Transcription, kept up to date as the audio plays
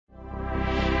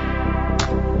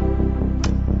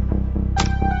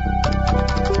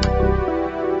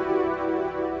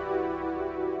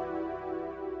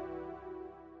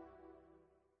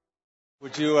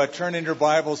Would you turn in your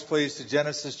Bibles, please, to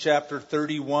Genesis chapter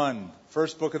 31.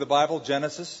 First book of the Bible,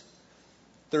 Genesis,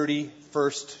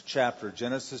 31st chapter.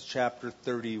 Genesis chapter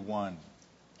 31.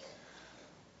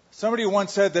 Somebody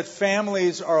once said that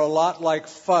families are a lot like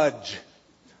fudge.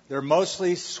 They're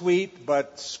mostly sweet,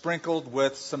 but sprinkled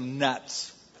with some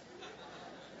nuts.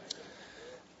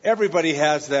 Everybody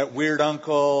has that weird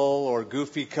uncle or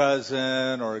goofy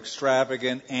cousin or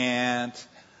extravagant aunt.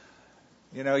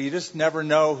 You know, you just never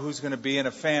know who's going to be in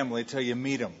a family till you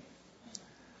meet them.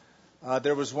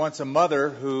 There was once a mother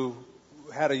who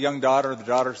had a young daughter. The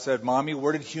daughter said, "Mommy,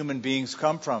 where did human beings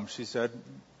come from?" She said,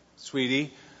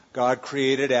 "Sweetie, God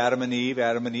created Adam and Eve.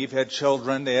 Adam and Eve had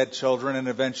children. They had children, and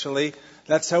eventually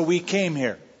that's how we came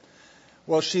here."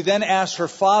 Well, she then asked her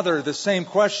father the same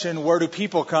question, "Where do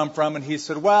people come from?" And he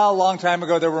said, "Well, a long time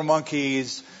ago there were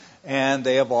monkeys, and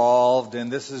they evolved, and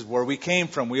this is where we came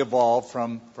from. We evolved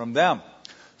from them."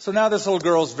 So now this little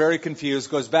girl is very confused,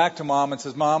 goes back to mom and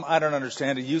says, "Mom, I don't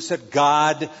understand it. You said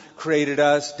God created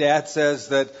us. Dad says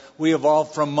that we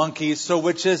evolved from monkeys. So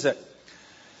which is it?"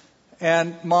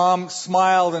 And mom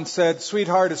smiled and said,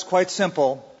 "Sweetheart, it's quite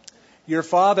simple. Your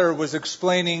father was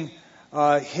explaining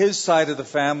his side of the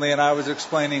family, and I was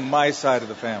explaining my side of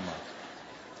the family."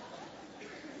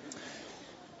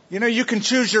 You know, you can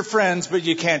choose your friends, but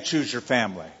you can't choose your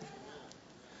family.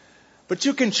 But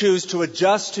you can choose to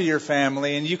adjust to your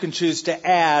family, and you can choose to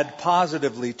add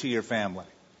positively to your family.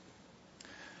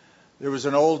 There was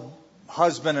an old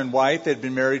husband and wife. They'd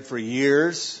been married for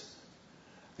years.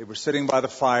 They were sitting by the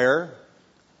fire.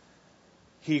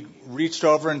 He reached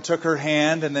over and took her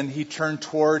hand, and then he turned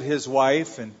toward his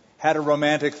wife and had a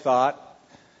romantic thought.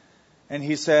 And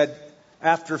he said,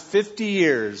 "After 50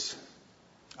 years,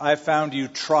 I found you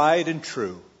tried and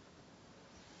true."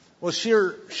 Well,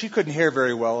 she couldn't hear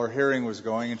very well. Her hearing was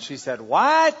going. And she said,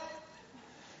 "What?"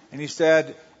 And he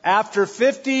said, "After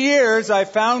 50 years, I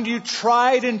found you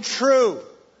tried and true."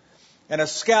 And a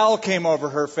scowl came over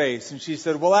her face. And she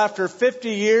said, "Well, after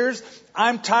 50 years,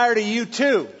 I'm tired of you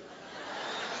too."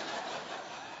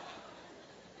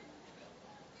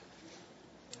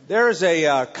 There is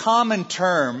a common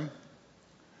term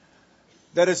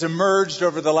that has emerged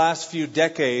over the last few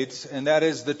decades, and that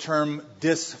is the term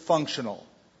dysfunctional.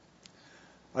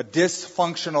 A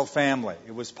dysfunctional family.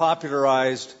 It was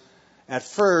popularized at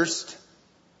first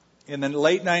in the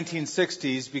late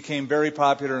 1960s, became very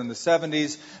popular in the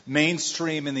 70s,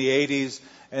 mainstream in the 80s,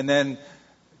 and then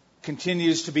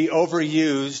continues to be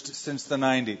overused since the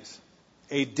 90s.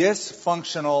 A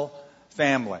dysfunctional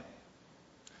family.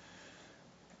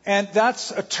 And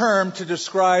that's a term to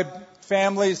describe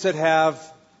families that have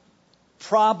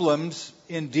problems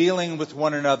in dealing with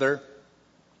one another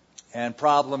and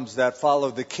problems that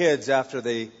follow the kids after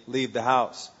they leave the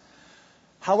house.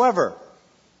 However,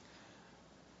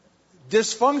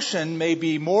 dysfunction may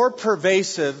be more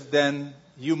pervasive than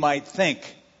you might think.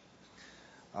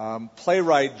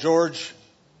 Playwright George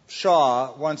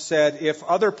Shaw once said, "If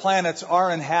other planets are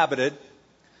inhabited,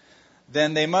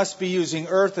 then they must be using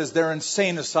Earth as their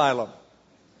insane asylum."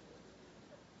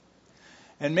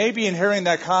 And maybe in hearing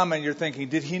that comment, you're thinking,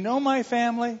 did he know my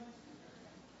family?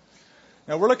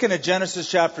 Now, we're looking at Genesis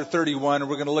chapter 31, and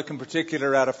we're going to look in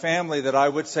particular at a family that I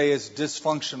would say is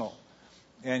dysfunctional.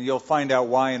 And you'll find out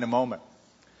why in a moment.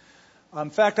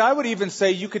 In fact, I would even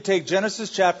say you could take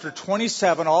Genesis chapter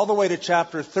 27 all the way to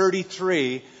chapter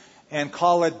 33 and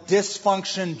call it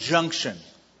Dysfunction Junction.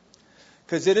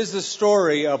 Because it is the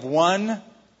story of one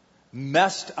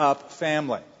messed up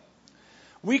family.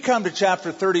 We come to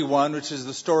chapter 31, which is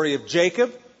the story of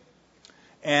Jacob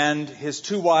and his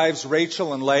two wives,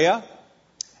 Rachel and Leah,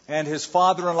 and his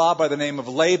father-in-law by the name of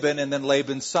Laban, and then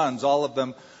Laban's sons. All of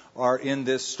them are in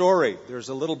this story. There's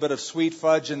a little bit of sweet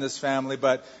fudge in this family,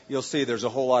 but you'll see there's a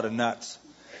whole lot of nuts.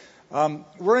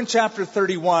 We're in chapter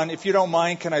 31. If you don't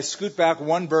mind, can I scoot back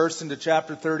one verse into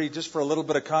chapter 30 just for a little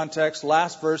bit of context?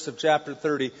 Last verse of chapter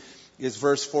 30 is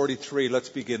verse 43. Let's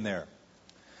begin there.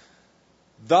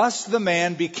 "Thus the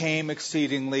man became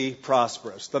exceedingly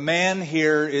prosperous." The man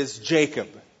here is Jacob.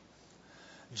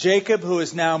 Jacob, who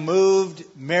is now moved,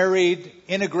 married,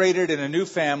 integrated in a new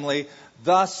family.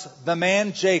 "Thus the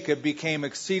man Jacob became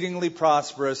exceedingly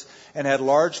prosperous and had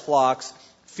large flocks,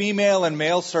 female and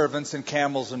male servants, and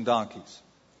camels and donkeys.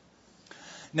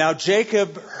 Now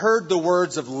Jacob heard the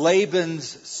words of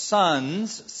Laban's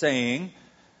sons, saying,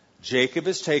 'Jacob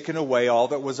has taken away all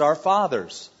that was our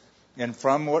father's, and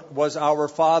from what was our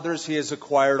father's he has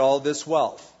acquired all this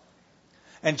wealth.'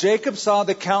 And Jacob saw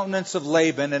the countenance of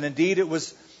Laban, and indeed it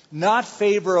was not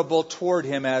favorable toward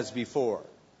him as before.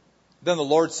 Then the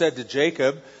Lord said to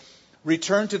Jacob,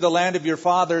 'Return to the land of your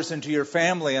fathers and to your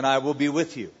family, and I will be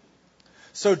with you.'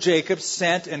 So Jacob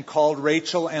sent and called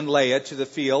Rachel and Leah to the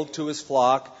field to his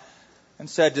flock and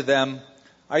said to them,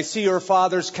 I see your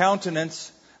father's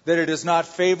countenance, that it is not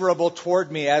favorable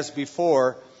toward me as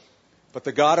before, but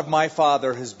the God of my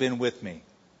father has been with me.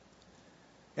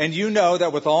 And you know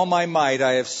that with all my might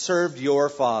I have served your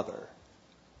father.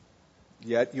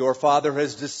 Yet your father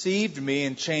has deceived me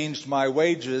and changed my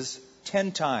wages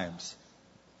 10 times.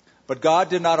 But God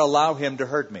did not allow him to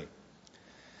hurt me.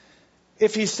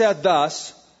 If he said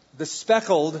thus, the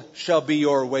speckled shall be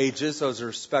your wages, those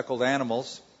are speckled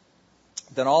animals,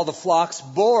 then all the flocks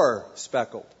bore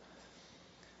speckled.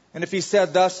 And if he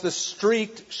said thus, the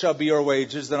streaked shall be your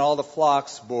wages, then all the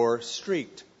flocks bore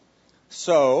streaked.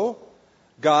 So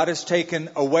God has taken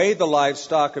away the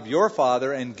livestock of your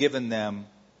father and given them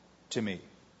to me.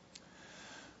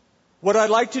 What I'd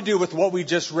like to do with what we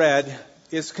just read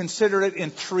is consider it in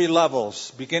 3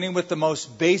 levels. Beginning with the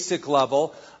most basic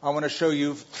level, I want to show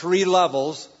you 3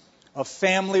 levels of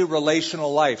family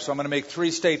relational life. So I'm going to make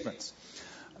 3 statements.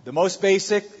 The most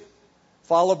basic,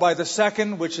 followed by the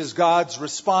second, which is God's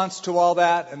response to all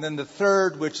that, and then the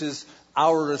third, which is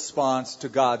our response to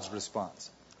God's response.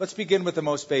 Let's begin with the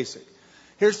most basic.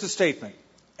 Here's the statement.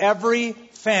 Every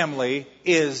family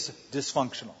is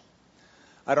dysfunctional.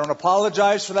 I don't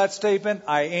apologize for that statement.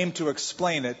 I aim to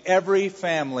explain it. Every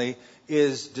family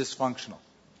is dysfunctional.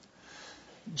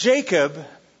 Jacob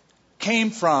came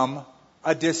from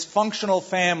a dysfunctional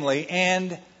family,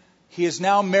 and he is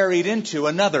now married into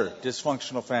another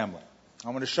dysfunctional family.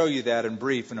 I'm going to show you that in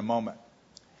brief in a moment.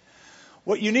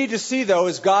 What you need to see, though,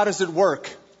 is God is at work.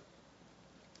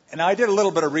 And I did a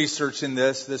little bit of research in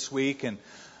this week, and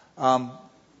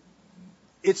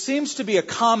it seems to be a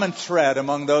common thread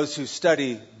among those who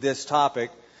study this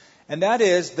topic, and that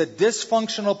is that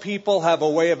dysfunctional people have a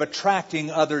way of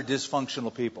attracting other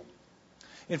dysfunctional people.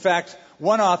 In fact,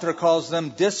 one author calls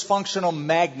them dysfunctional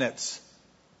magnets.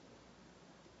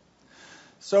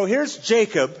 So here's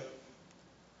Jacob,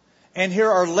 and here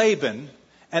are Laban,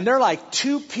 and they're like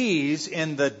 2 peas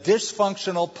in the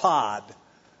dysfunctional pod.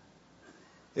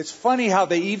 It's funny how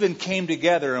they even came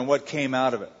together and what came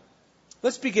out of it.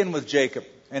 Let's begin with Jacob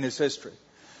and his history.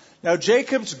 Now,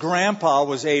 Jacob's grandpa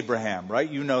was Abraham, right?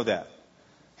 You know that.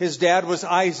 His dad was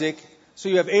Isaac. So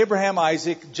you have Abraham,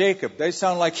 Isaac, Jacob. They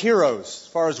sound like heroes. As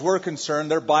far as we're concerned,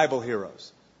 they're Bible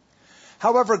heroes.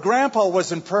 However, grandpa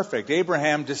wasn't perfect.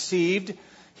 Abraham deceived.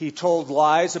 He told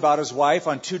lies about his wife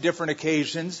on 2 different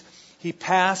occasions. He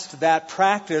passed that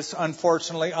practice,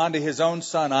 unfortunately, onto his own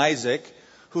son, Isaac,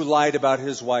 who lied about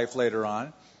his wife later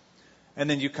on. And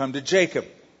then you come to Jacob.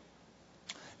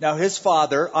 Now, his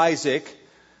father, Isaac,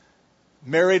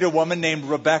 married a woman named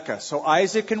Rebekah. So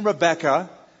Isaac and Rebekah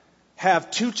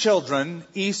have 2 children,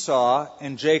 Esau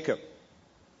and Jacob.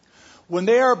 When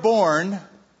they are born,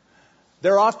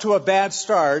 they're off to a bad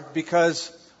start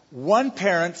because one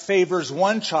parent favors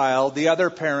one child, the other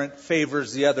parent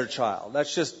favors the other child.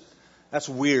 That's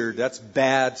weird. That's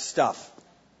bad stuff.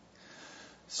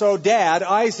 So Dad,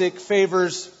 Isaac,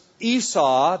 favors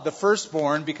Esau, the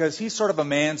firstborn, because he's sort of a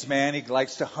man's man. He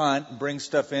likes to hunt and bring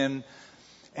stuff in,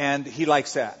 and he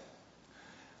likes that.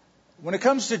 When it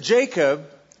comes to Jacob,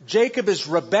 Jacob is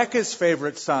Rebekah's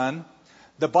favorite son.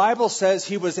 The Bible says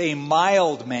he was a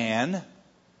mild man.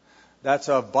 That's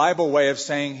a Bible way of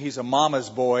saying he's a mama's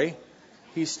boy.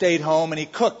 He stayed home and he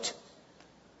cooked.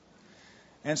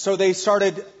 And so they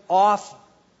started off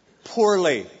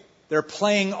poorly. They're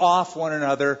playing off one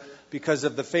another because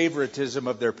of the favoritism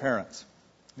of their parents.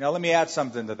 Now let me add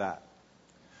something to that.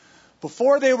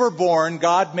 Before they were born,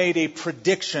 God made a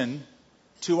prediction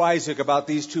to Isaac about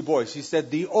these 2 boys. He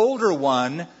said, the older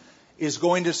one is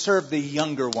going to serve the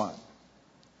younger one.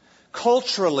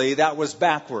 Culturally, that was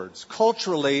backwards.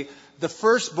 Culturally, the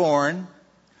firstborn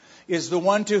is the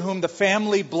one to whom the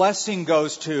family blessing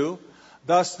goes to.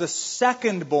 Thus, the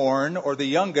secondborn, or the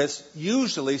youngest,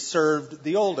 usually served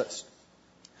the oldest.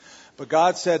 But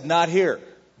God said, not here.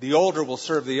 The older will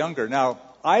serve the younger. Now,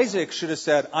 Isaac should have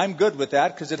said, I'm good with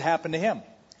that because it happened to him.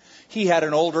 He had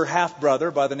an older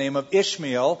half-brother by the name of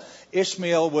Ishmael.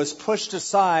 Ishmael was pushed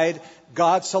aside.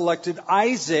 God selected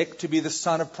Isaac to be the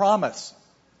son of promise.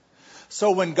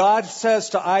 So when God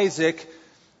says to Isaac,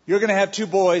 you're going to have 2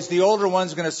 boys, the older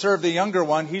one's going to serve the younger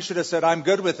one, he should have said, I'm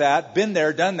good with that, been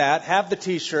there, done that, have the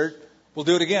t-shirt, we'll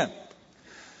do it again.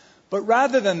 But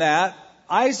rather than that,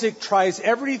 Isaac tries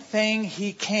everything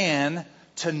he can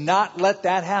to not let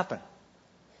that happen.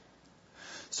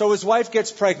 So his wife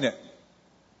gets pregnant.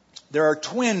 There are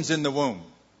twins in the womb.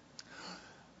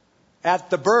 At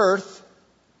the birth,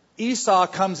 Esau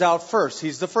comes out first.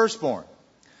 He's the firstborn.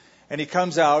 And he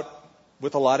comes out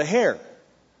with a lot of hair.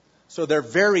 So they're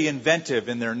very inventive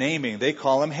in their naming. They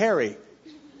call him Harry.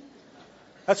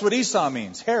 That's what Esau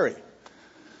means, Harry.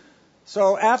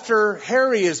 So after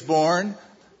Harry is born,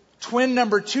 twin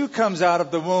number 2 comes out of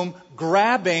the womb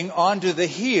grabbing onto the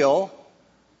heel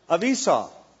of Esau.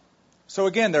 So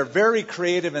again, they're very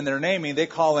creative in their naming. They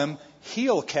call him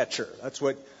heel catcher. That's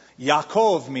what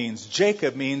Yaakov means.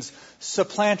 Jacob means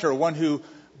supplanter, one who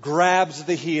grabs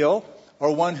the heel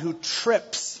or one who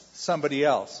trips somebody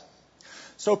else.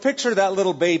 So picture that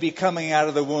little baby coming out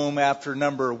of the womb after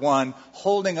number 1,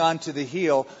 holding on to the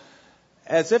heel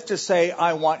as if to say,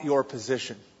 I want your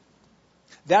position.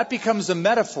 That becomes a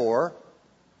metaphor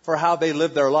for how they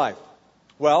live their life.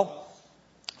 Well,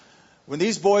 when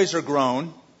these boys are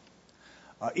grown,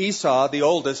 Esau, the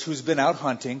oldest, who's been out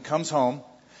hunting, comes home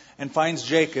and finds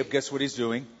Jacob. Guess what he's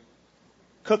doing?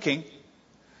 Cooking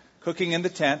in the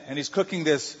tent. And he's cooking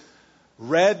this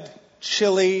red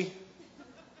chili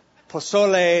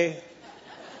pozole.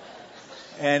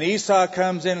 And Esau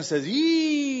comes in and says,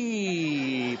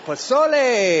 "Yee,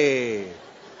 pozole.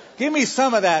 Give me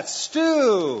some of that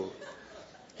stew."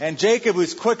 And Jacob,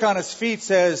 who's quick on his feet,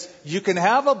 says, "You can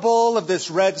have a bowl of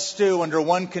this red stew under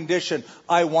one condition.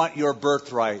 I want your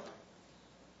birthright."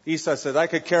 Esau says, "I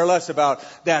could care less about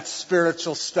that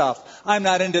spiritual stuff. I'm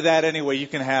not into that anyway. You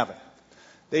can have it."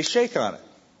 They shake on it.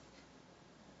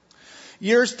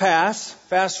 Years pass.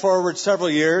 Fast forward several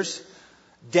years.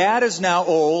 Dad is now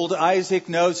old. Isaac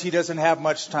knows he doesn't have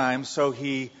much time, so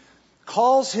he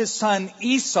calls his son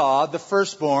Esau, the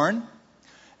firstborn,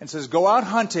 and says, "Go out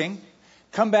hunting.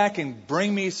 Come back and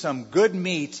bring me some good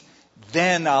meat.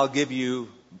 Then I'll give you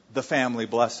the family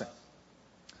blessing."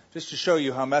 Just to show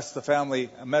you how messed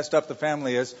up the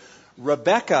family is,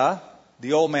 Rebecca,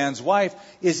 the old man's wife,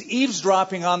 is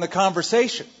eavesdropping on the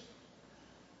conversation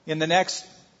in the next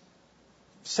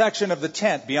section of the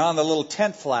tent, beyond the little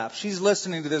tent flap. She's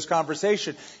listening to this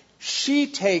conversation. She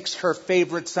takes her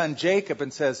favorite son Jacob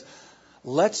and says,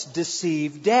 "Let's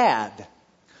deceive Dad.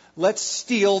 Let's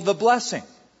steal the blessing.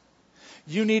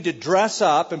 You need to dress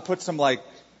up and put some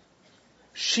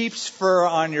sheep's fur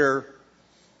on your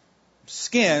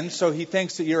skin so he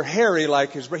thinks that you're hairy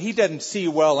like his brother. He doesn't see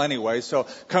well anyway, so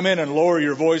come in and lower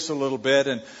your voice a little bit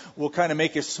and we'll kind of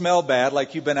make you smell bad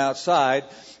like you've been outside.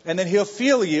 And then he'll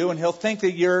feel you and he'll think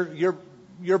that you're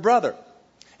your brother.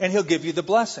 And he'll give you the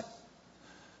blessing."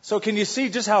 So can you see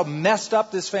just how messed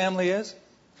up this family is?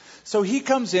 So he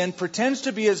comes in, pretends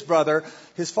to be his brother.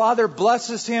 His father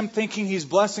blesses him thinking he's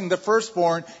blessing the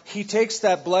firstborn. He takes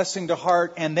that blessing to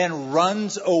heart and then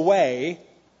runs away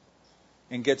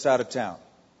and gets out of town.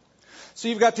 So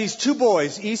you've got these two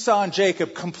boys, Esau and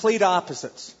Jacob, complete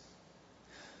opposites.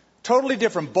 Totally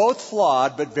different, both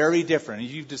flawed, but very different.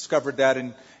 You've discovered that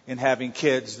in having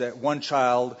kids, that one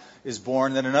child is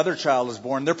born, then another child is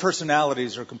born. Their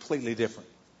personalities are completely different.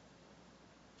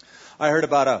 I heard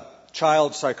about a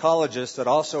child psychologist that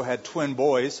also had twin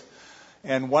boys,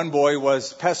 and one boy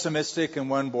was pessimistic and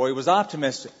one boy was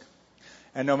optimistic.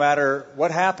 And no matter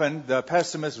what happened, the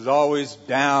pessimist was always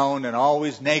down and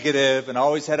always negative and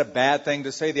always had a bad thing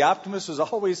to say. The optimist was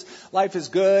always, life is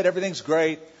good, everything's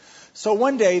great. So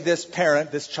one day this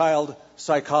parent, this child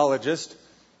psychologist,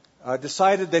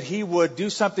 decided that he would do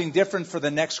something different for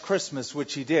the next Christmas,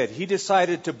 which he did. He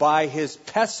decided to buy his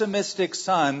pessimistic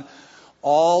son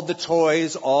all the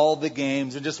toys, all the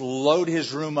games, and just load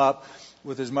his room up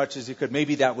with as much as he could.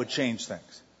 Maybe that would change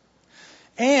things.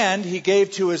 And he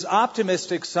gave to his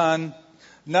optimistic son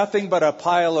nothing but a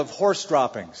pile of horse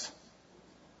droppings.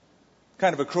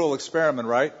 Kind of a cruel experiment,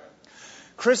 right?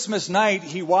 Christmas night,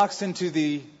 he walks into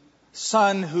the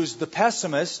son who's the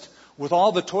pessimist with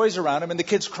all the toys around him, and the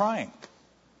kid's crying.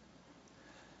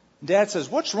 Dad says,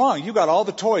 "What's wrong? You got all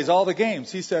the toys, all the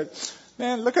games." He said,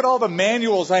 "Man, look at all the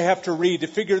manuals I have to read to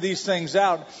figure these things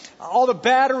out. All the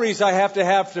batteries I have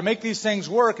to make these things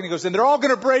work." And he goes, "And they're all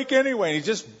going to break anyway." And he's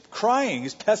just crying.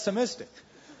 He's pessimistic.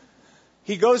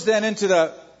 He goes then into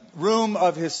the room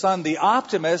of his son, the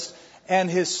optimist,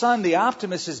 and his son, the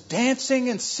optimist, is dancing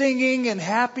and singing and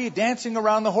happy, dancing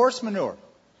around the horse manure.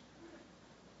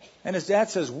 And his dad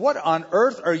says, "What on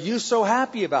earth are you so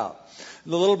happy about?"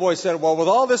 The little boy said, "Well, with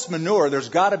all this manure, there's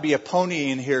got to be a pony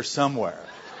in here somewhere."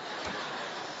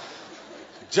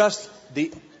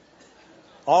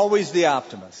 Always the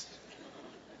optimist.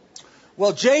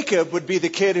 Well, Jacob would be the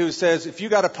kid who says, "If you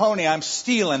got a pony, I'm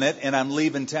stealing it and I'm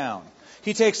leaving town."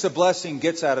 He takes the blessing,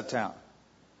 gets out of town.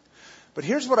 But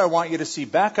here's what I want you to see.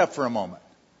 Back up for a moment.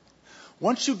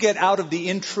 Once you get out of the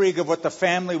intrigue of what the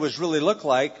family was really look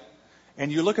like, and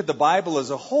you look at the Bible as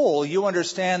a whole, you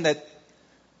understand that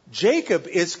Jacob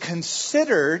is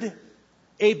considered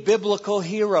a biblical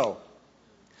hero.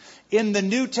 In the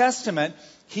New Testament,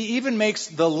 he even makes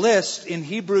the list in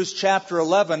Hebrews chapter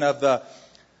 11 of the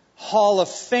Hall of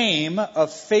Fame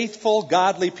of faithful,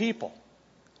 godly people.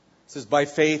 It says, by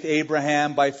faith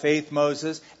Abraham, by faith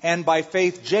Moses, and by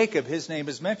faith Jacob, his name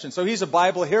is mentioned. So he's a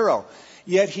Bible hero.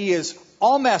 Yet he is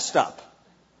all messed up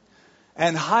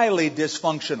and highly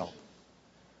dysfunctional.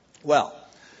 Well,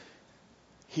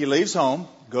 he leaves home,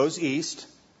 goes east,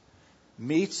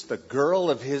 meets the girl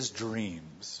of his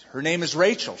dreams. Her name is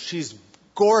Rachel. She's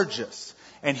gorgeous.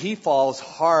 And he falls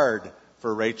hard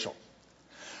for Rachel.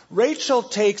 Rachel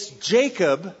takes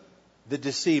Jacob, the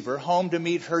deceiver, home to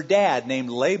meet her dad named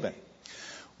Laban.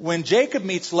 When Jacob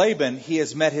meets Laban, he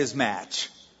has met his match.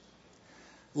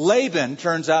 Laban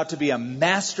turns out to be a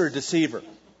master deceiver.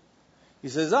 He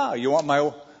says, you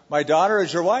want my daughter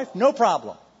as your wife? No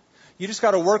problem. You just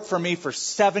got to work for me for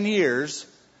 7 years,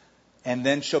 and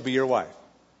then she'll be your wife.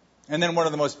 And then one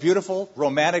of the most beautiful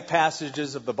romantic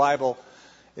passages of the Bible,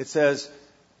 it says,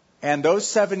 and those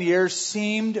 7 years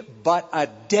seemed but a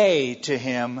day to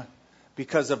him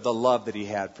because of the love that he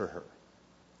had for her.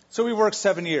 So he works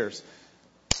 7 years.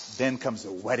 Then comes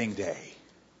the wedding day.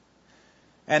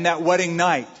 And that wedding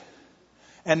night.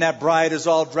 And that bride is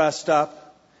all dressed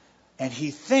up. And he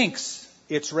thinks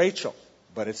it's Rachel.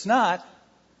 But it's not.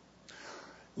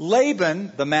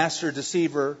 Laban, the master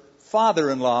deceiver,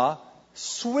 father-in-law,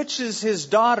 switches his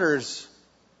daughters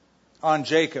on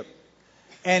Jacob.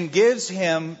 And gives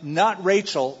him not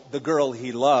Rachel, the girl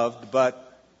he loved,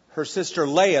 but her sister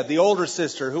Leah, the older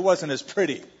sister, who wasn't as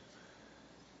pretty.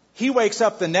 He wakes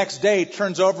up the next day,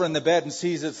 turns over in the bed and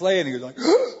sees it's Leah, and he's like,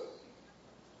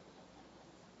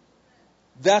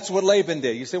 that's what Laban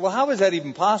did. You say, well, how is that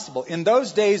even possible? In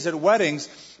those days at weddings,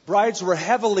 brides were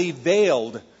heavily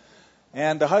veiled,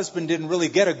 and the husband didn't really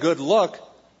get a good look,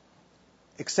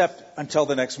 except until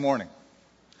the next morning.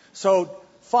 So,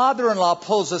 father-in-law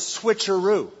pulls a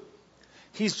switcheroo.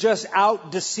 He's just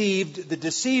out-deceived the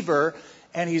deceiver,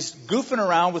 and he's goofing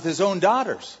around with his own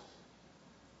daughters.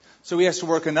 So he has to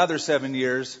work another 7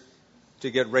 years to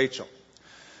get Rachel.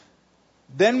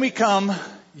 Then we come,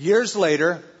 years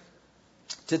later,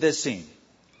 to this scene.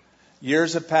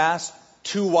 Years have passed,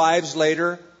 2 wives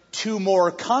later, 2 more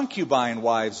concubine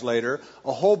wives later,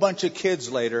 a whole bunch of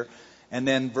kids later, and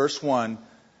then verse 1,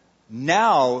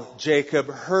 now Jacob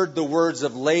heard the words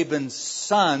of Laban's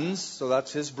sons, so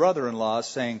that's his brother-in-law,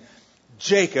 saying,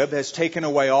 Jacob has taken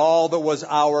away all that was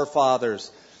our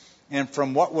father's, and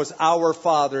from what was our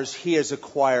father's he has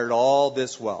acquired all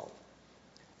this wealth.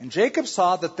 And Jacob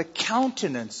saw that the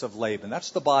countenance of Laban,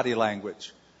 that's the body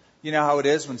language. You know how it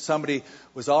is when somebody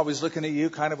was always looking at you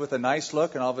kind of with a nice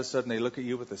look, and all of a sudden they look at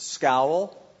you with a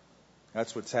scowl?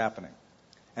 That's what's happening.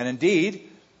 And indeed,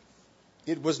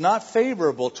 it was not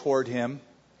favorable toward him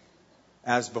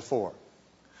as before.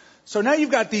 So now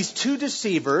you've got these 2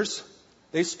 deceivers.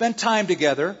 They spent time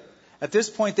together. At this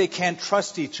point, they can't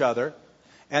trust each other.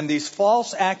 And these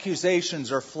false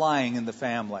accusations are flying in the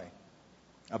family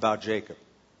about Jacob.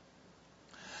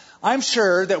 I'm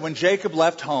sure that when Jacob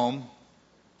left home,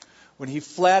 when he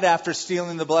fled after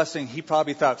stealing the blessing, he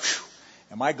probably thought,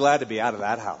 am I glad to be out of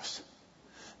that house?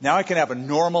 Now I can have a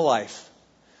normal life.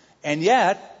 And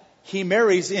yet, he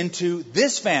marries into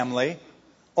this family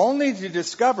only to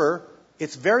discover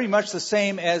it's very much the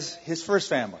same as his first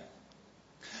family.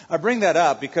 I bring that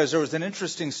up because there was an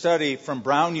interesting study from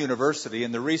Brown University,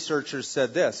 and the researchers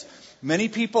said this. Many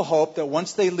people hope that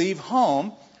once they leave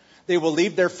home, they will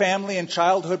leave their family and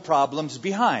childhood problems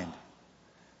behind.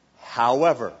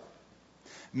 However,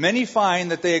 many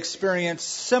find that they experience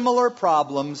similar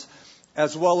problems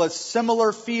as well as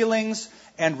similar feelings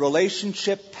and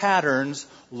relationship patterns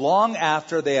long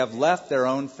after they have left their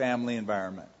own family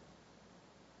environment.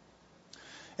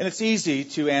 And it's easy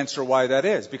to answer why that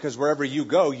is, because wherever you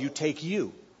go, you take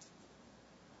you.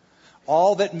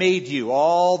 All that made you,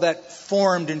 all that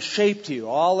formed and shaped you,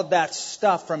 all of that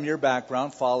stuff from your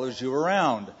background follows you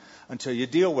around until you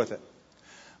deal with it.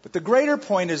 But the greater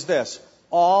point is this: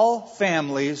 all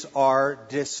families are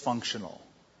dysfunctional.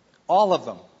 All of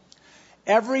them.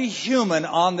 Every human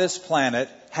on this planet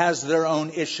has their own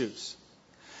issues.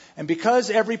 And because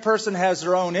every person has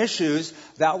their own issues,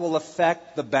 that will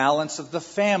affect the balance of the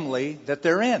family that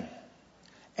they're in.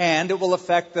 And it will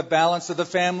affect the balance of the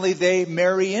family they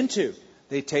marry into.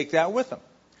 They take that with them.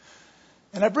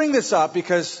 And I bring this up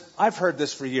because I've heard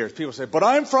this for years. People say, but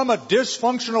I'm from a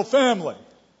dysfunctional family.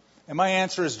 And my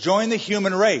answer is, join the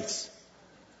human race.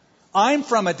 I'm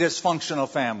from a dysfunctional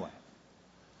family.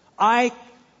 I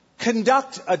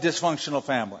conduct a dysfunctional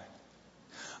family.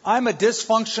 I'm a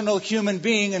dysfunctional human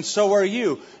being, and so are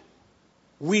you.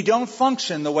 We don't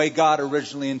function the way God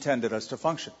originally intended us to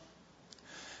function.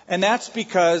 And that's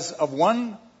because of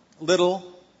one little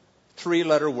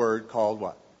 3-letter word called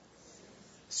what?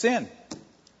 Sin.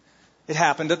 It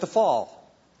happened at the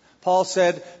fall. Paul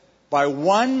said, by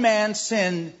one man's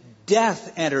sin,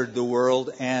 death entered the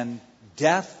world, and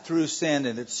death through sin,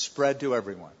 and it spread to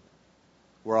everyone.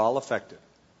 We're all affected.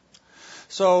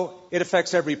 So it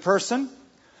affects every person.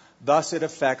 Thus, it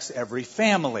affects every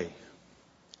family.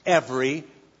 Every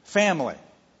family.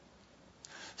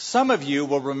 Some of you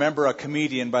will remember a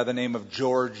comedian by the name of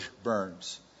George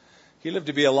Burns. He lived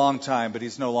to be a long time, but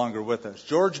he's no longer with us.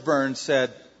 George Burns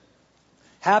said,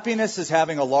 happiness is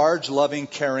having a large, loving,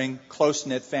 caring,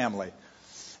 close-knit family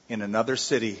in another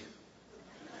city.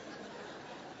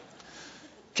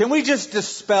 Can we just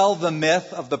dispel the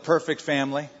myth of the perfect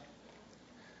family?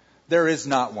 There is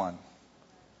not one.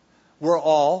 We're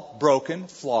all broken,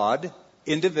 flawed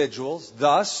individuals.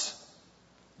 Thus,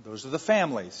 those are the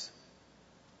families.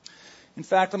 In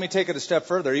fact, let me take it a step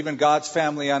further. Even God's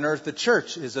family on earth, the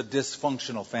church, is a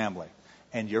dysfunctional family.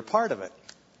 And you're part of it.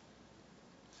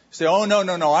 You say, oh,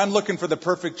 no, I'm looking for the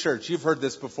perfect church. You've heard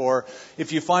this before.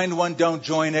 If you find one, don't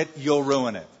join it. You'll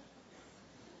ruin it.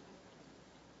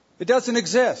 It doesn't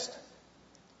exist.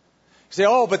 You say,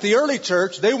 oh, but the early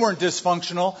church, they weren't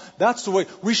dysfunctional. That's the way.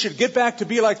 We should get back to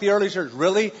be like the early church.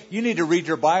 Really? You need to read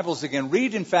your Bibles again.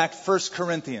 Read, in fact, 1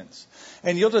 Corinthians.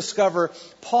 And you'll discover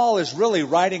Paul is really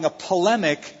writing a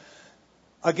polemic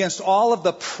against all of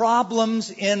the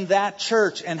problems in that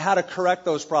church and how to correct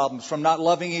those problems, from not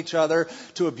loving each other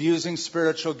to abusing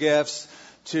spiritual gifts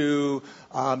to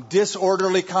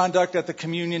disorderly conduct at the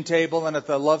communion table and at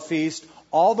the love feast,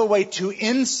 all the way to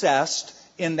incest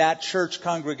in that church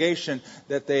congregation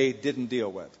that they didn't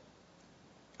deal with.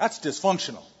 That's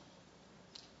dysfunctional.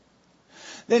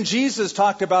 Then Jesus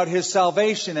talked about his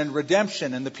salvation and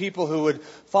redemption and the people who would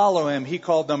follow him. He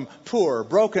called them poor,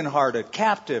 brokenhearted,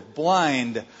 captive,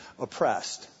 blind,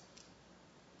 oppressed.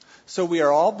 So we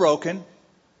are all broken.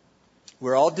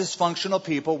 We're all dysfunctional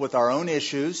people with our own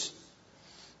issues.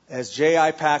 As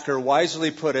J.I. Packer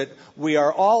wisely put it, we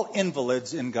are all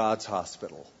invalids in God's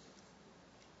hospital.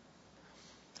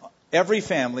 Every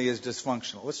family is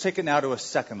dysfunctional. Let's take it now to a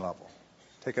second level.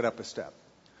 Take it up a step.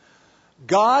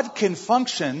 God can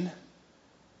function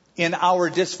in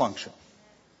our dysfunction.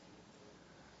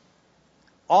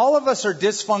 All of us are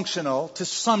dysfunctional to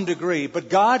some degree, but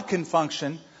God can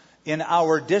function in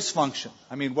our dysfunction.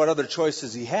 I mean, what other choice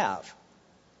does he have?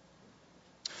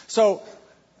 So,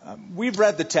 we've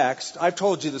read the text. I've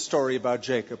told you the story about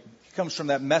Jacob. He comes from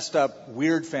that messed up,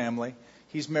 weird family.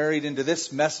 He's married into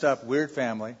this messed up, weird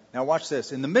family. Now watch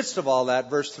this. In the midst of all that,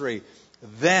 verse 3,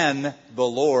 then the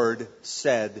Lord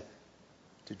said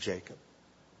to Jacob.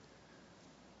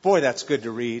 Boy, that's good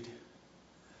to read.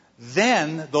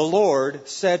 Then the Lord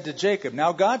said to Jacob.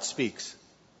 Now God speaks.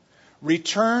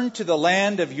 Return to the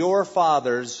land of your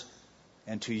fathers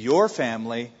and to your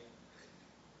family,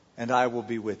 and I will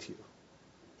be with you.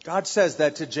 God says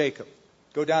that to Jacob.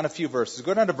 Go down a few verses.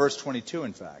 Go down to verse 22,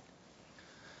 in fact.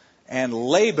 And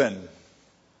Laban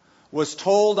was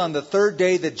told on the third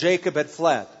day that Jacob had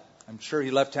fled. I'm sure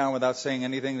he left town without saying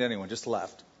anything to anyone, just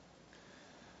left.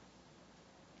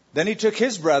 Then he took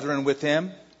his brethren with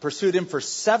him, pursued him for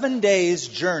 7 days'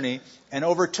 journey, and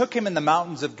overtook him in the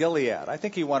mountains of Gilead. I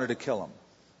think he wanted to kill him.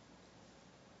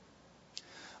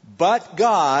 But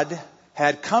God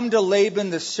had come to Laban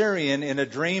the Syrian in a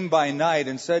dream by night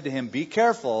and said to him, be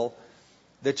careful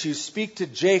that you speak to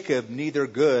Jacob neither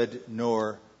good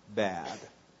nor bad.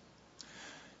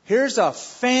 Here's a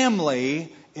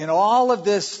family in all of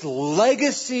this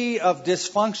legacy of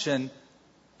dysfunction,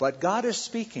 but God is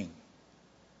speaking.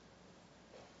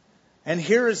 And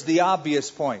here is the obvious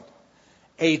point.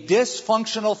 A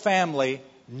dysfunctional family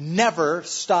never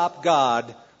stopped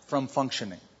God from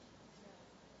functioning.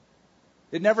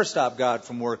 It never stopped God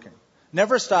from working.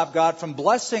 Never stopped God from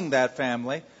blessing that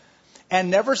family. And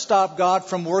never stopped God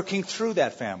from working through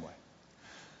that family.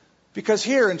 Because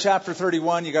here in chapter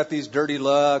 31, you got these dirty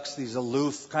looks, these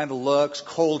aloof kind of looks,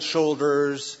 cold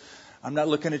shoulders. I'm not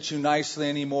looking at you nicely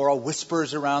anymore. All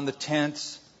whispers around the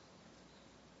tents.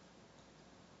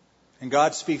 And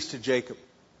God speaks to Jacob.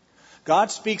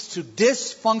 God speaks to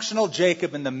dysfunctional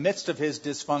Jacob in the midst of his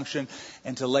dysfunction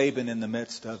and to Laban in the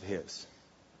midst of his.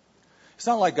 It's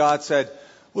not like God said,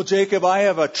 well, Jacob, I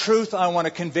have a truth I want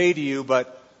to convey to you,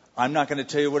 but I'm not going to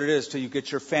tell you what it is till you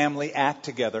get your family act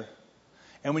together.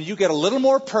 And when you get a little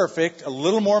more perfect, a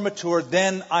little more mature,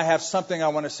 then I have something I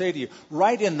want to say to you.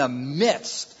 Right in the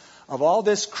midst of all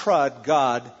this crud,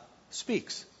 God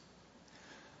speaks.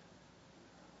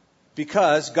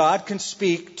 Because God can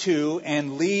speak to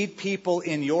and lead people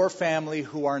in your family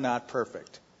who are not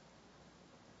perfect.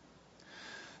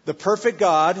 The perfect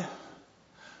God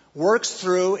works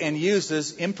through and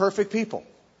uses imperfect people.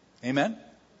 Amen?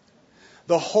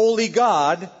 The holy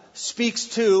God speaks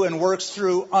to and works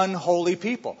through unholy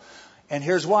people. And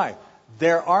here's why.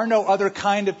 There are no other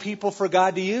kind of people for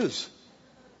God to use.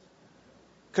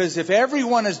 Because if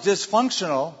everyone is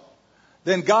dysfunctional,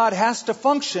 then God has to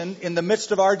function in the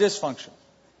midst of our dysfunction.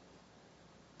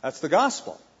 That's the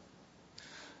gospel.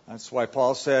 That's why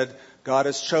Paul said, God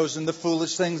has chosen the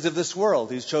foolish things of this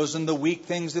world. He's chosen the weak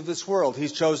things of this world.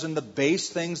 He's chosen the base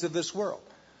things of this world.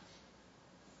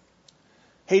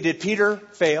 Hey, did Peter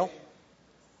fail?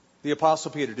 The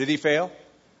Apostle Peter, did he fail?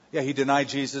 Yeah, he denied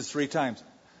Jesus 3 times.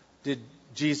 Did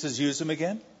Jesus use him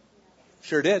again?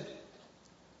 Sure did.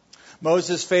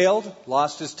 Moses failed,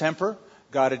 lost his temper.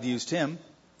 God had used him.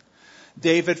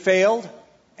 David failed,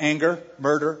 anger,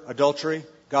 murder, adultery.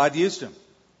 God used him.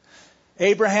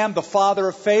 Abraham, the father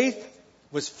of faith,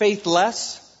 was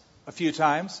faithless a few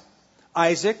times.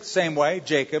 Isaac, same way.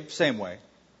 Jacob, same way.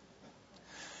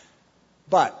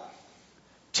 But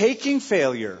taking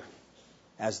failure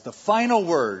as the final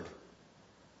word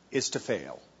is to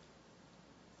fail.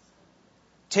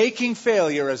 Taking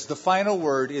failure as the final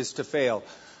word is to fail.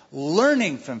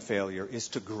 Learning from failure is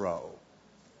to grow.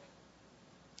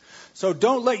 So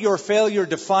don't let your failure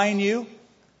define you.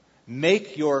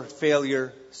 Make your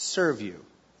failure serve you.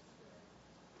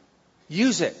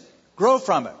 Use it. Grow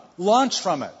from it. Launch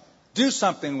from it. Do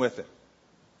something with it.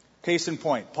 Case in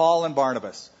point, Paul and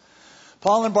Barnabas.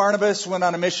 Paul and Barnabas went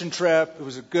on a mission trip. It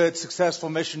was a good, successful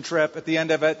mission trip. At the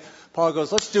end of it, Paul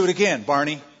goes, let's do it again,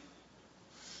 Barney.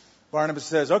 Barnabas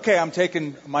says, okay, I'm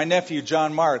taking my nephew,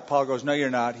 John Mark. Paul goes, no, you're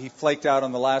not. He flaked out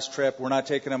on the last trip. We're not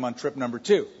taking him on trip number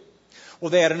 2. Well,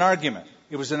 they had an argument.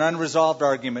 It was an unresolved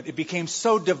argument. It became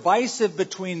so divisive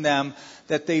between them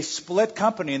that they split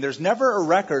company, and there's never a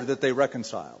record that they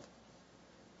reconciled,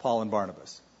 Paul and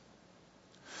Barnabas.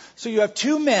 So you have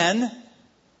 2 men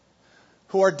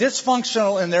who are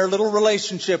dysfunctional in their little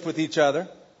relationship with each other.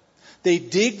 They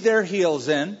dig their heels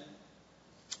in.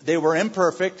 They were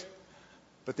imperfect,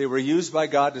 but they were used by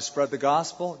God to spread the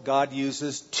gospel. God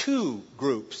uses 2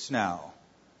 groups now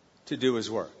to do His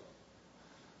work.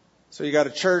 So you got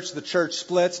a church, the church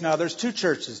splits. Now there's 2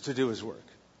 churches to do His work.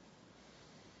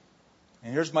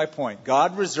 And here's my point.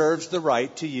 God reserves the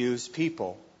right to use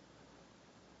people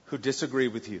who disagree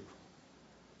with you.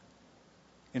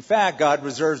 In fact, God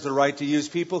reserves the right to use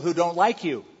people who don't like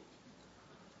you.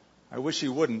 I wish He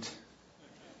wouldn't.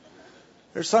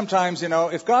 There's sometimes,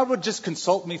 if God would just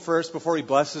consult me first before He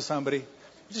blesses somebody, it'd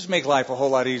just make life a whole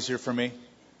lot easier for me.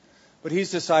 But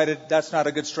He's decided that's not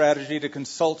a good strategy to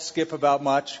consult Skip about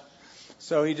much.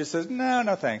 So He just says,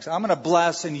 no thanks. I'm going to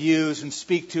bless and use and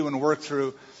speak to and work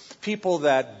through people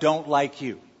that don't like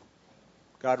you.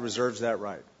 God reserves that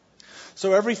right.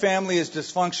 So every family is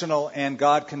dysfunctional, and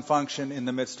God can function in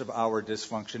the midst of our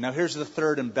dysfunction. Now here's the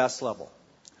third and best level.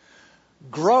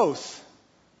 Growth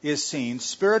is seen,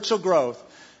 spiritual growth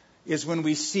is when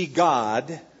we see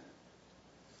God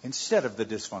instead of the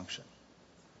dysfunction.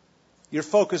 You're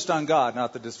focused on God,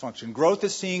 not the dysfunction. Growth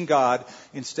is seeing God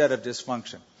instead of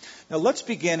dysfunction. Now let's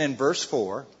begin in verse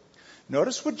 4.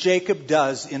 Notice what Jacob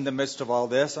does in the midst of all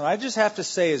this. And I just have to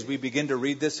say, as we begin to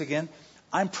read this again,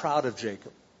 I'm proud of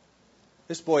Jacob.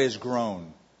 This boy has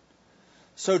grown.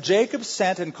 So Jacob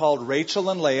sent and called Rachel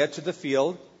and Leah to the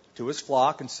field, to his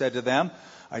flock, and said to them,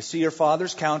 I see your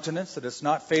father's countenance, that it's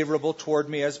not favorable toward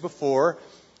me as before,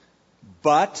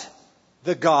 but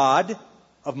the God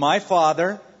of my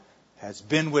father has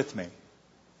been with me.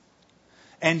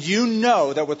 And you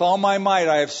know that with all my might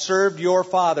I have served your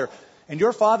father. And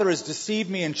your father has deceived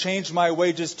me and changed my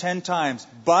wages 10 times.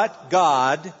 But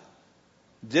God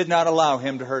did not allow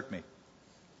him to hurt me.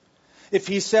 If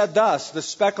he said thus, the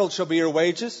speckled shall be your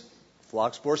wages, the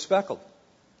flocks bore speckled.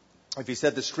 If he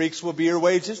said the streaks will be your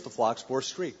wages, the flocks bore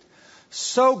streaked.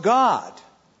 So God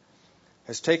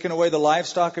has taken away the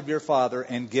livestock of your father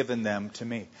and given them to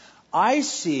me. I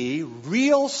see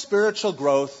real spiritual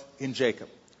growth in Jacob.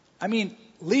 I mean,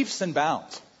 leaps and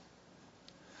bounds.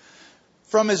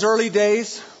 From his early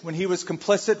days, when he was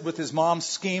complicit with his mom's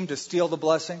scheme to steal the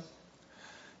blessing,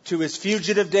 to his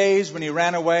fugitive days when he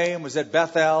ran away and was at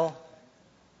Bethel,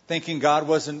 thinking God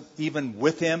wasn't even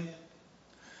with him,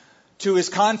 to his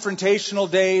confrontational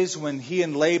days when he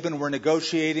and Laban were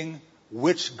negotiating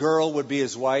which girl would be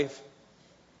his wife,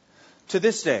 to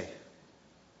this day,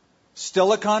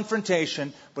 still a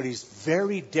confrontation, but he's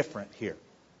very different here.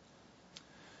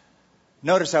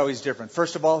 Notice how he's different.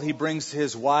 First of all, he brings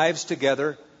his wives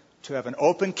together to have an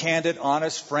open, candid,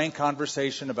 honest, frank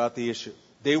conversation about the issue.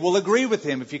 They will agree with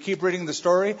him. If you keep reading the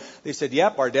story, they said,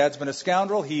 yep, our dad's been a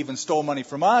scoundrel. He even stole money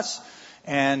from us.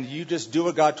 and you just do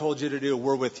what God told you to do.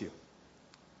 We're with you.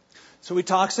 So he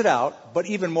talks it out, but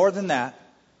even more than that,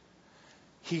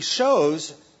 he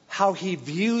shows how he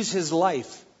views his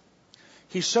life.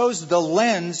 He shows the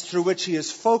lens through which he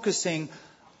is focusing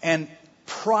and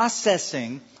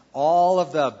processing all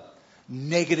of the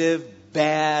negative,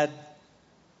 bad,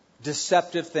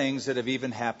 deceptive things that have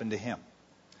even happened to him.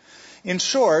 In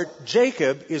short,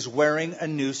 Jacob is wearing a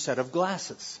new set of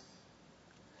glasses,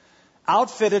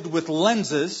 outfitted with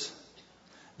lenses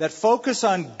that focus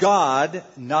on God,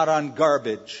 not on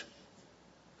garbage.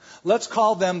 Let's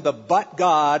call them the but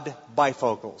God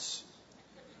bifocals.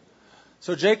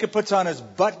 So Jacob puts on his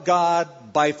but God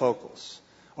bifocals.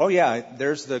 Oh yeah,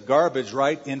 there's the garbage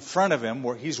right in front of him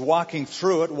where he's walking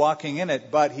through it, walking in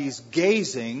it, but he's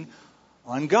gazing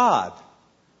on God.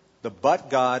 The but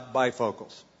God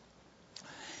bifocals.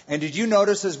 And did you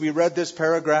notice as we read this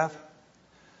paragraph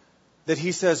that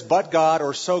he says but God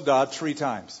or so God 3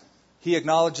 times? He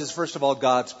acknowledges, first of all,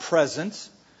 God's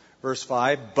presence. Verse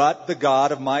 5, but the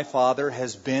God of my father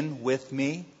has been with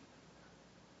me.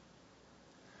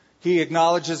 He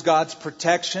acknowledges God's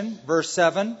protection. Verse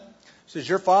 7 says,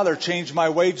 your father changed my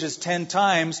wages 10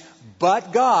 times,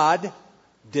 but God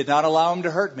did not allow him to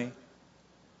hurt me.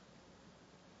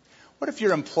 What if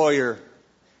your employer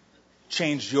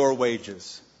changed your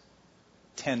wages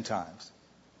 10 times?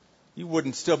 You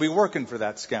wouldn't still be working for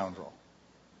that scoundrel.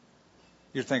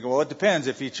 You're thinking, well, it depends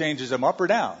if he changes them up or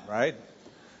down, right?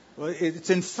 Well, it's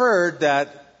inferred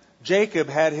that Jacob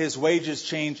had his wages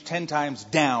changed 10 times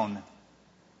down.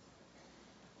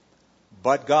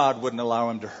 But God wouldn't allow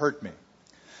him to hurt me.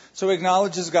 So he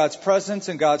acknowledges God's presence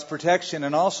and God's protection,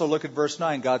 and also look at verse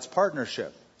 9, God's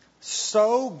partnership.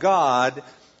 So God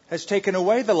has taken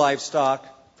away the livestock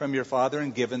from your father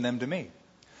and given them to me.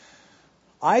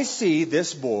 I see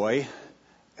this boy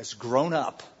as grown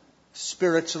up,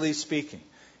 spiritually speaking.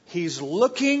 He's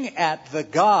looking at the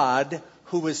God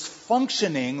who is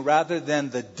functioning rather than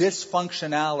the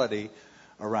dysfunctionality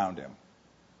around him.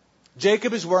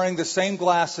 Jacob is wearing the same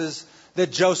glasses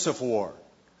that Joseph wore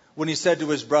when he said to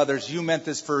his brothers, you meant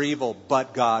this for evil,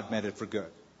 but God meant it for good.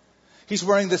 He's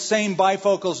wearing the same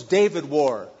bifocals David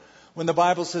wore when the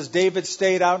Bible says David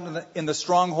stayed out in the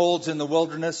strongholds in the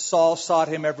wilderness. Saul sought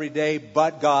him every day,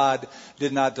 but God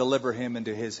did not deliver him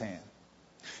into his hand.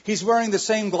 He's wearing the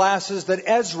same glasses that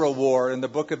Ezra wore in the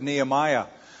book of Nehemiah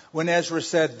when Ezra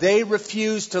said, they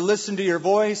refused to listen to your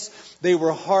voice. They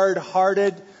were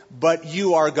hard-hearted, but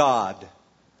you are God.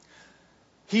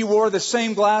 He wore the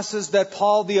same glasses that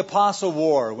Paul the Apostle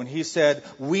wore when he said,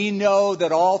 we know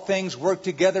that all things work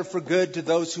together for good to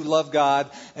those who love God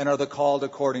and are the called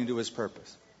according to his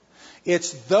purpose.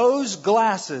 It's those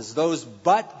glasses, those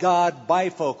but God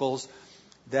bifocals,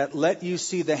 that let you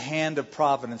see the hand of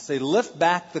providence. They lift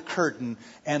back the curtain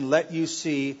and let you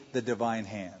see the divine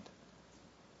hand.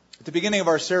 At the beginning of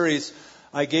our series,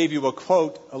 I gave you a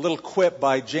quote, a little quip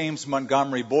by James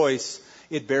Montgomery Boyce.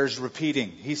 It bears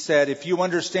repeating. He said, if you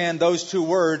understand those 2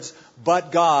 words,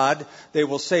 but God, they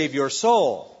will save your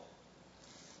soul.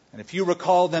 And if you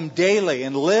recall them daily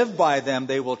and live by them,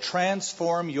 they will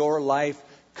transform your life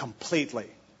completely.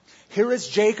 Here is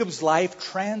Jacob's life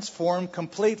transformed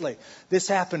completely. This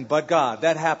happened, but God.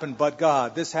 That happened, but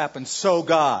God. This happened, so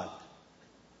God.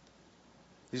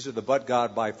 These are the but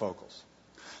God bifocals.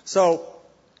 So,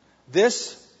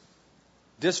 this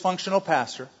dysfunctional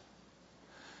pastor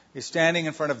is standing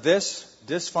in front of this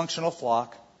dysfunctional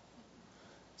flock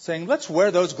saying, let's wear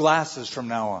those glasses from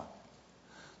now on.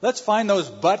 Let's find those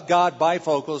but God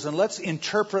bifocals and let's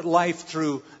interpret life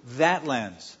through that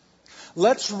lens.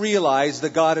 Let's realize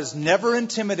that God is never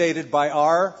intimidated by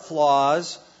our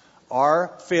flaws,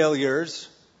 our failures,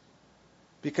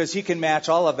 because he can match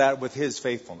all of that with his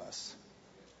faithfulness.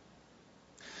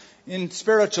 In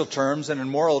spiritual terms and in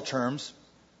moral terms,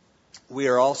 we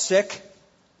are all sick,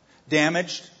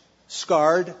 damaged,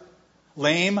 scarred,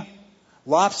 lame,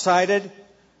 lopsided,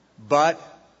 but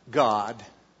God.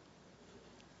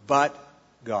 But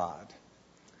God.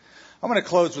 I'm going to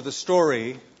close with a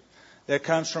story that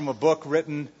comes from a book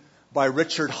written by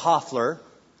Richard Hoffler.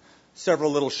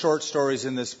 Several little short stories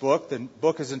in this book. The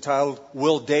book is entitled,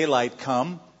 Will Daylight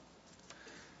Come?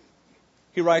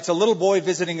 He writes, a little boy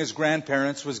visiting his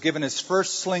grandparents was given his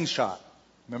first slingshot.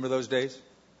 Remember those days?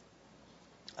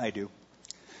 I do.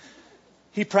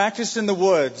 He practiced in the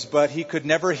woods, but he could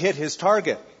never hit his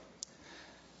target.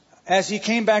 As he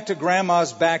came back to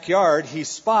Grandma's backyard, he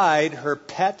spied her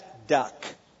pet duck.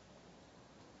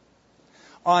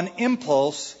 On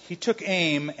impulse, he took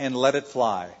aim and let it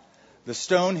fly. The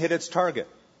stone hit its target.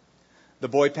 The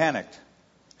boy panicked.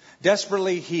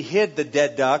 Desperately, he hid the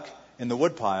dead duck in the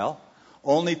woodpile,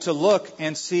 only to look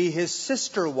and see his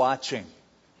sister watching.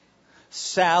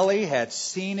 Sally had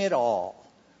seen it all,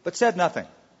 but said nothing.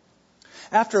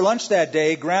 After lunch that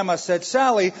day, Grandma said,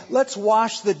 "Sally, let's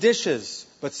wash the dishes."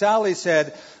 But Sally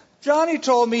said, "Johnny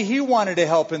told me he wanted to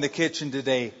help in the kitchen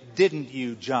today. Didn't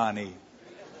you, Johnny?"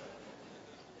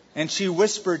 And she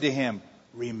whispered to him,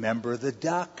 "Remember the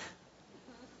duck?"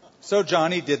 So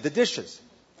Johnny did the dishes.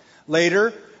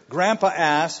 Later, Grandpa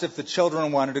asked if the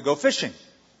children wanted to go fishing.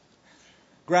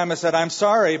 Grandma said, "I'm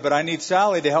sorry, but I need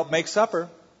Sally to help make supper."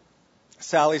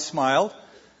 Sally smiled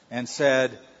and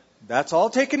said, "That's all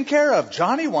taken care of.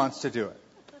 Johnny wants to do it."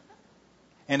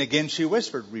 And again she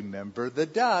whispered, "Remember the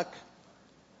duck."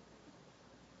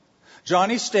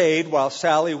 Johnny stayed while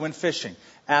Sally went fishing.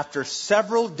 After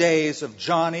several days of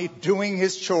Johnny doing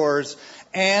his chores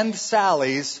and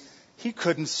Sally's, he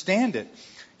couldn't stand it.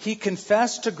 He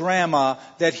confessed to Grandma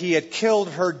that he had killed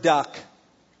her duck.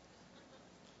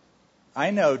 "I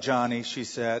know, Johnny," she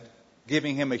said,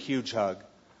 giving him a huge hug.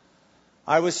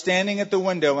 "I was standing at the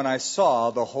window and I saw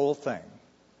the whole thing.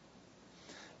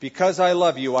 Because I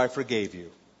love you, I forgave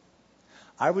you.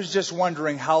 I was just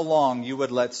wondering how long you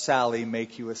would let Sally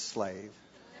make you a slave."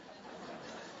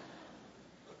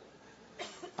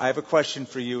 I have a question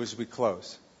for you as we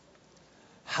close.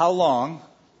 How long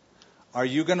are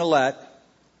you going to let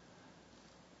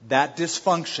that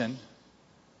dysfunction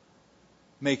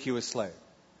make you a slave?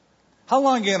 How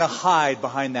long are you going to hide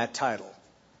behind that title?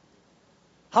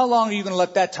 How long are you going to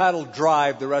let that title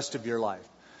drive the rest of your life?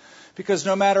 Because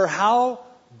no matter how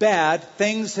bad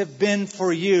things have been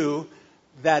for you,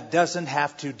 that doesn't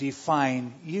have to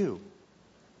define you.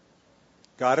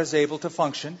 God is able to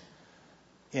function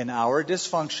in our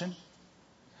dysfunction.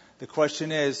 The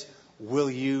question is, will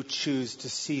you choose to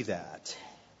see that?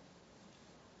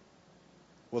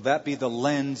 Will that be the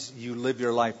lens you live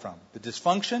your life from? The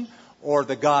dysfunction or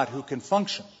the God who can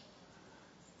function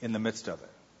in the midst of it?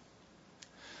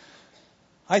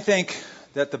 I think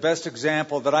that the best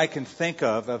example that I can think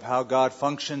of how God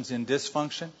functions in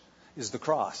dysfunction is the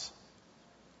cross.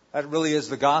 That really is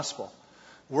the gospel.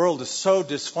 The world is so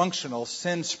dysfunctional,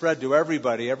 sin spread to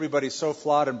everybody. Everybody's so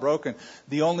flawed and broken.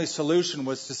 The only solution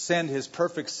was to send his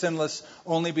perfect, sinless,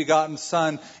 only begotten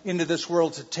Son into this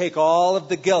world to take all of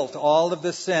the guilt, all of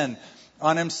the sin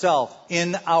on himself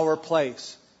in our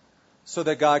place so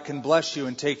that God can bless you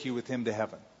and take you with him to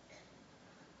heaven.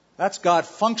 That's God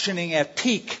functioning at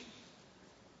peak,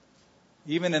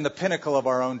 even in the pinnacle of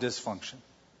our own dysfunction.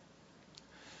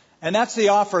 And that's the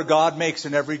offer God makes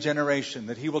in every generation,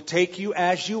 that he will take you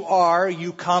as you are,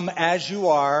 you come as you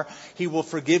are, he will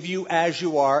forgive you as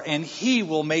you are, and he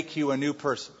will make you a new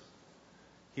person.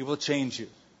 He will change you.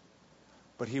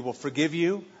 But he will forgive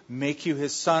you, make you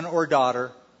his son or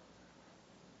daughter,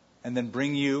 and then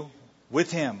bring you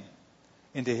with him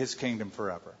into his kingdom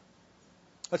forever.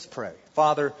 Let's pray.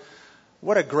 Father,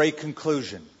 what a great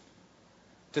conclusion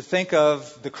to think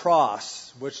of the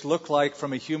cross, which looked like,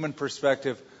 from a human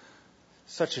perspective,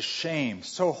 such a shame,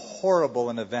 so horrible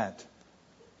an event,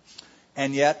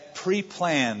 and yet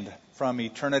pre-planned from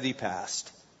eternity past.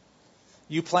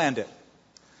 You planned it.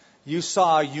 You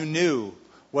saw, you knew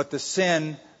what the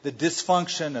sin, the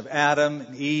dysfunction of Adam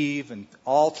and Eve and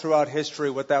all throughout history,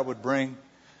 what that would bring.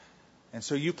 And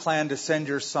so you planned to send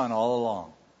your Son all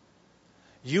along.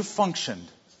 You functioned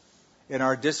in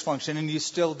our dysfunction, and you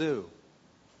still do.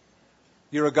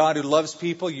 You're a God who loves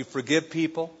people. You forgive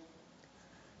people.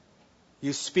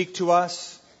 You speak to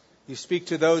us. You speak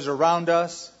to those around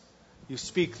us. You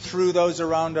speak through those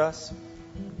around us,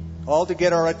 all to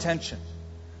get our attention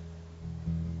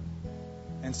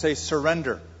and say,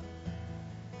 surrender.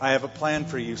 I have a plan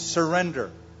for you.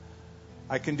 Surrender.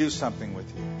 I can do something with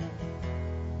you.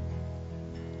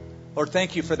 Lord,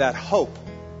 thank you for that hope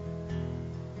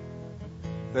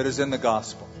that is in the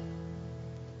gospel.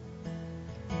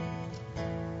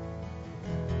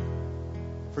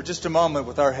 For just a moment,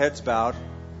 with our heads bowed,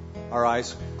 our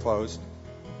eyes closed,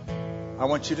 I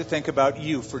want you to think about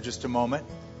you for just a moment.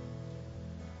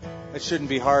 It shouldn't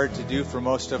be hard to do for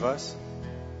most of us.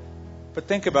 But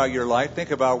think about your life.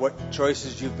 Think about what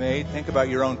choices you've made. Think about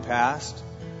your own past,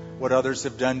 what others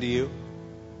have done to you.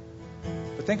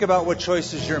 But think about what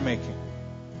choices you're making.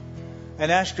 And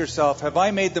ask yourself, have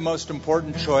I made the most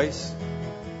important choice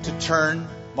to turn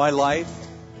my life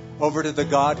over to the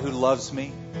God who loves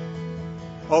me?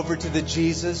 Over to the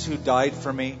Jesus who died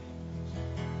for me,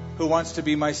 who wants to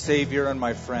be my Savior and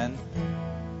my friend?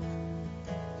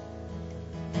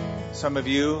 Some of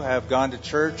you have gone to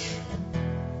church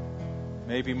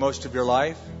maybe most of your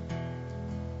life.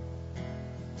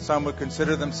 Some would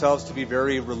consider themselves to be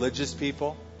very religious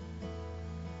people.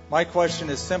 My question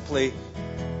is simply,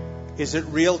 Is it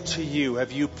real to you?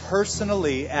 Have you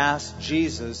personally asked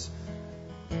Jesus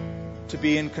to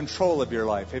be in control of your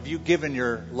life? Have you given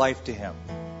your life to Him?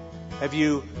 Have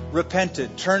you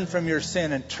repented, turned from your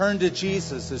sin, and turned to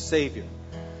Jesus as Savior?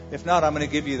 If not, I'm going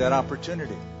to give you that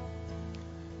opportunity.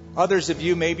 Others of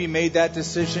you maybe made that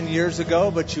decision years ago,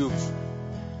 but you've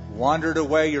wandered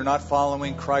away. You're not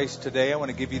following Christ today. I want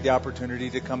to give you the opportunity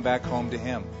to come back home to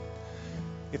Him.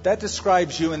 If that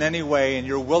describes you in any way and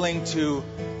you're willing to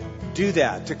do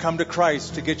that, to come to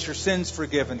Christ, to get your sins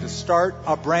forgiven, to start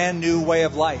a brand new way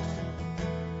of life.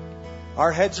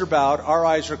 Our heads are bowed, our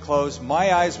eyes are closed,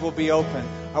 my eyes will be open.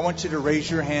 I want you to raise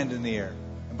your hand in the air.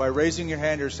 And by raising your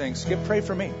hand, you're saying, Skip, pray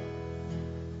for me.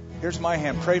 Here's my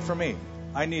hand, pray for me.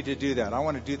 I need to do that. I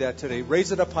want to do that today.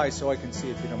 Raise it up high so I can see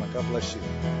it if you don't mind. God bless you.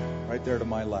 Right there to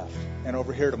my left. And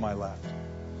over here to my left.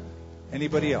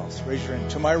 Anybody else? Raise your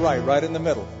hand. To my right, right in the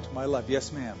middle. To my left.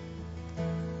 Yes, ma'am.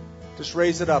 Just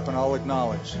raise it up and I'll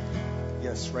acknowledge.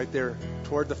 Yes, right there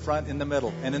toward the front, in the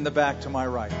middle, and in the back to my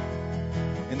right.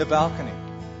 In the balcony.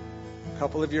 A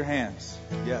couple of your hands.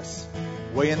 Yes.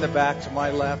 Way in the back to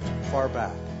my left, far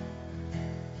back.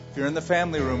 If you're in the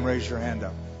family room, raise your hand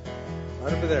up.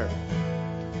 Right over there.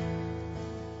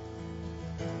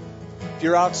 If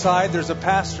you're outside, there's a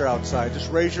pastor outside.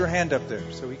 Just raise your hand up there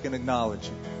so he can acknowledge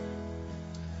you.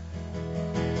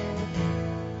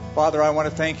 Father, I want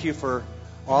to thank you for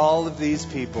all of these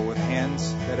people with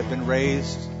hands that have been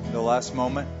raised in the last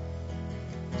moment.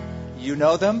 You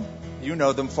know them. You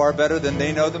know them far better than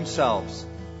they know themselves.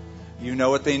 You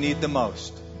know what they need the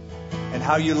most. And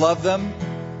how you love them.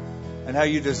 And how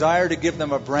you desire to give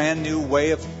them a brand new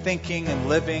way of thinking and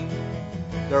living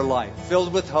their life.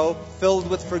 Filled with hope, filled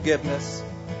with forgiveness,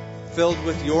 filled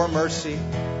with your mercy,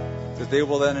 that they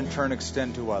will then in turn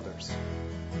extend to others.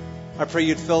 I pray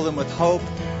you'd fill them with hope,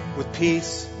 with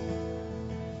peace,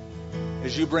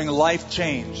 as you bring life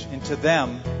change into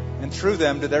them and through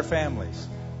them to their families.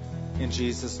 In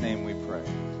Jesus' name we pray.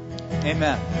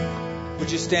 Amen.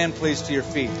 Would you stand please to your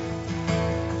feet?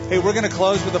 Hey, we're going to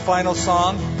close with a final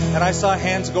song. And I saw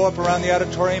hands go up around the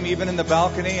auditorium, even in the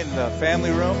balcony, in the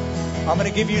family room. I'm going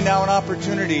to give you now an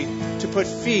opportunity to put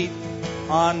feet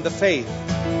on the faith,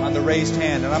 on the raised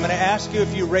hand. And I'm going to ask you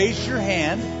if you raise your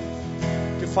hand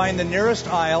to find the nearest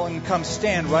aisle and come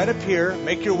stand right up here.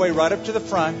 Make your way right up to the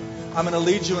front. I'm going to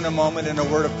lead you in a moment in a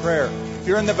word of prayer. If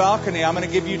you're in the balcony, I'm going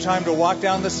to give you time to walk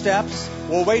down the steps.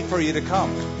 We'll wait for you to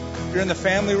come. If you're in the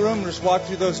family room, just walk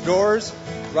through those doors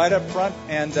right up front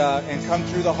and come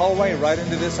through the hallway right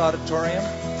into this auditorium.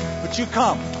 But you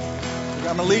come. I'm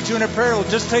going to lead you in a prayer. It'll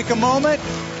just take a moment,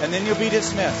 and then you'll be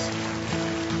dismissed.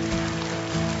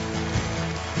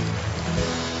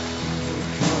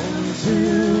 Come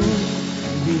to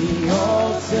the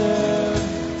altar.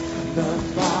 The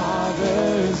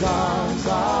Father's arms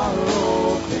are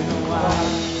open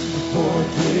wide.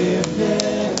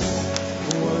 Forgiveness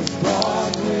was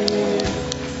bought with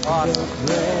the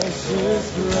precious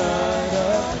blood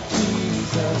of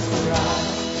Jesus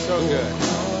Christ. So good.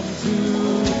 Come to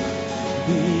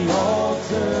the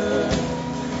altar.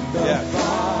 The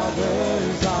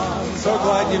Father's arms so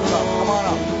glad you've come. Come on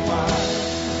up.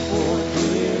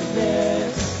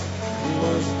 Forgiveness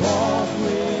was bought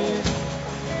with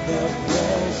the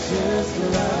precious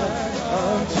blood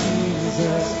of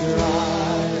Jesus Christ.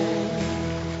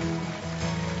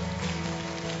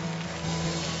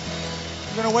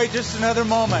 I'm going to wait just another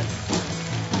moment.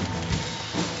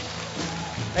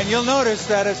 And you'll notice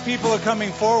that as people are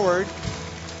coming forward,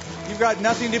 you've got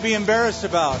nothing to be embarrassed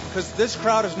about, because this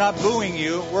crowd is not booing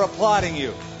you. We're applauding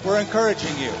you. We're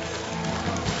encouraging you.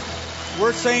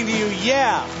 We're saying to you,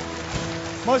 yeah,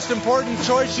 most important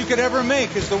choice you could ever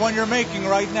make is the one you're making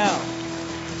right now.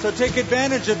 So take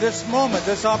advantage of this moment,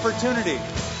 this opportunity.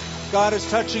 God is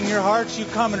touching your hearts. You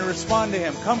come and respond to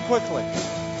Him. Come quickly.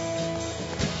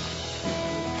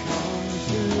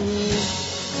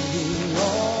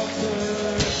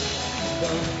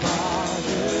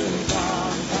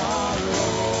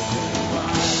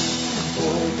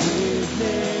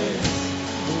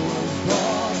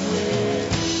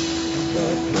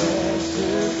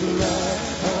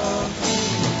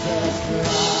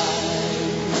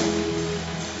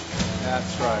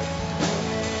 That's right.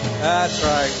 That's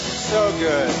right. So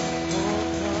good.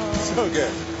 So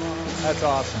good. That's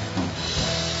awesome.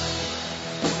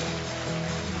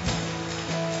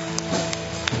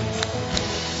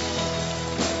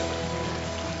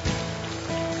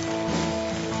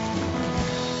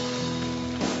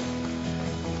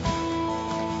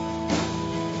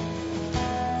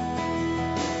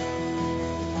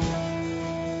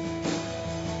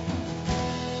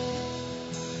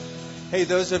 Hey,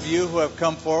 those of you who have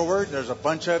come forward, there's a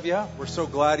bunch of you. We're so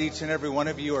glad each and every one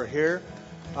of you are here.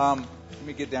 Let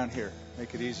me get down here,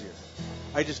 make it easier.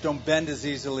 I just don't bend as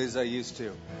easily as I used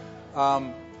to.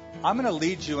 I'm going to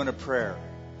lead you in a prayer.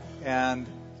 And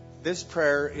this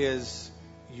prayer is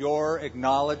your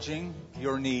acknowledging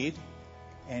your need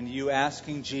and you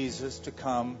asking Jesus to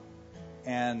come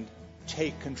and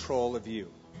take control of you.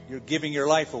 You're giving your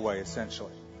life away,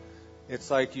 essentially.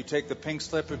 It's like you take the pink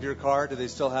slip of your car. Do they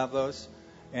still have those?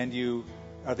 And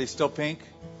are they still pink?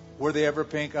 Were they ever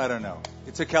pink? I don't know.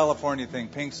 It's a California thing,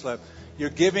 pink slip. You're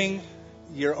giving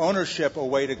your ownership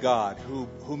away to God,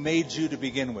 who made you to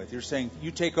begin with. You're saying,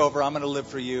 you take over, I'm going to live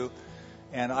for you,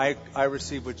 and I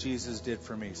receive what Jesus did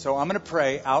for me. So I'm going to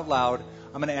pray out loud.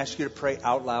 I'm going to ask you to pray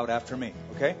out loud after me,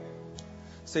 okay?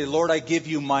 Say, Lord, I give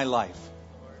you my life.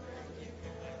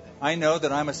 I know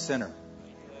that I'm a sinner.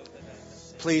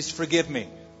 Please forgive me.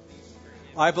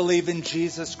 I believe in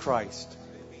Jesus Christ.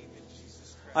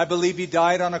 I believe He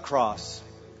died on a cross.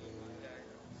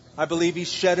 I believe He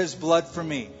shed His blood for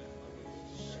me.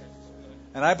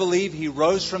 And I believe He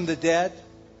rose from the dead.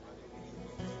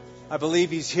 I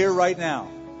believe He's here right now.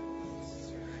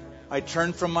 I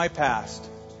turn from my past.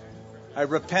 I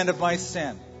repent of my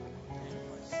sin.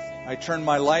 I turn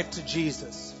my life to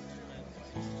Jesus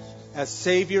as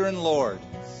Savior and Lord.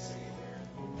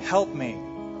 Help me.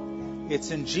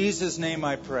 It's in Jesus' name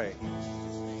I pray.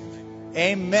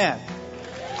 Amen.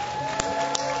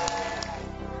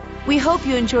 We hope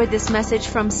you enjoyed this message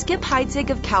from Skip Heitzig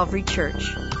of Calvary Church.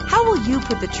 How will you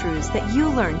put the truths that you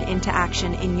learned into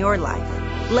action in your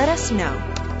life? Let us know.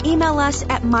 Email us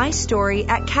at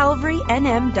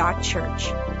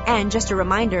mystory@calvarynm.church. And just a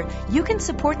reminder, you can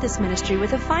support this ministry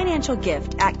with a financial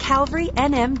gift at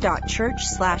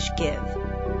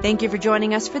calvarynm.church/give. Thank you for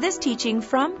joining us for this teaching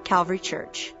from Calvary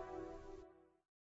Church.